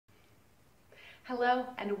Hello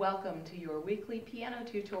and welcome to your weekly piano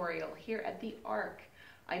tutorial here at the ARC.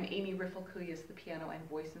 I'm Amy Riffle-Kouyeas, the piano and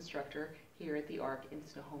voice instructor here at the ARC in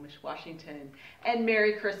Snohomish, Washington. And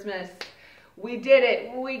Merry Christmas! We did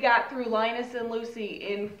it! We got through Linus and Lucy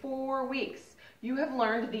in 4 weeks. You have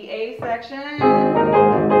learned the A section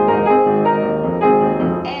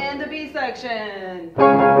and the B section.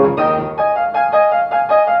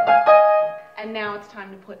 And now it's time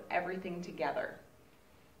to put everything together.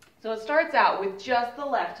 So it starts out with just the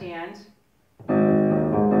left hand.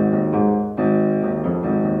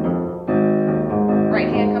 Right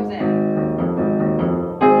hand comes in.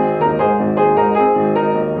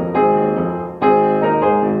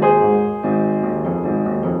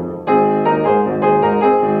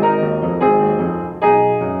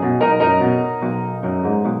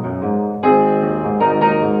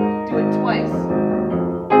 Do it twice.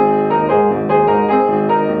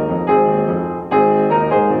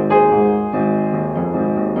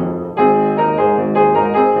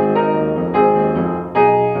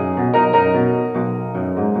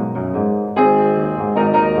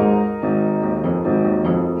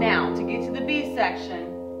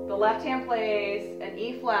 Section, the left hand plays an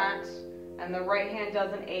E flat and the right hand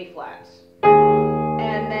does an A flat.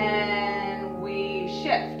 And then we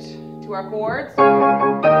shift to our chords. Do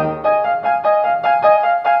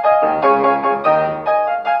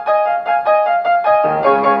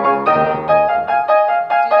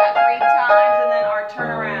that 3 times and then our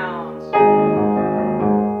turnaround.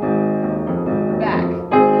 Back.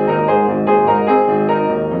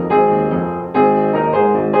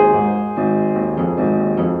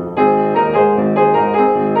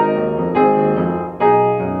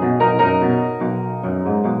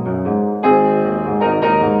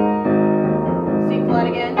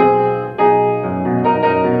 Again.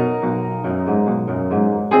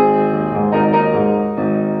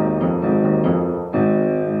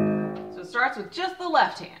 So it starts with just the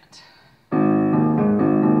left hand.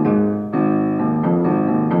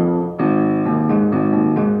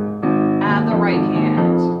 Add the right hand.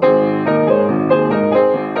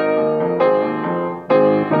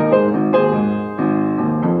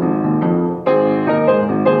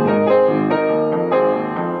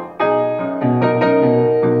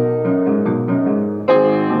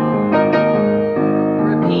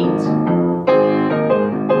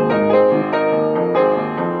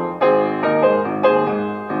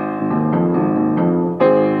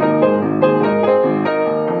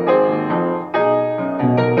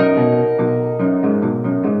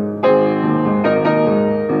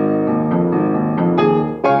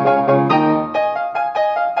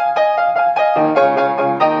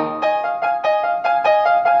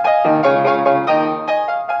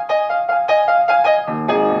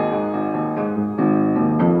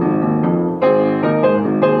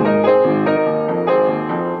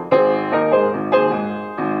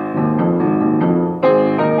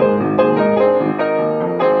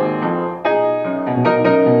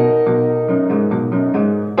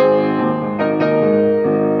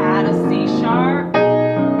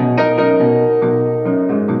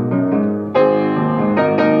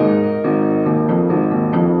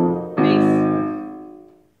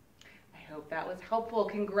 That was helpful.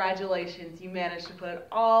 Congratulations. You managed to put it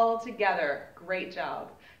all together. Great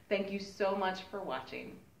job. Thank you so much for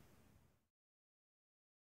watching.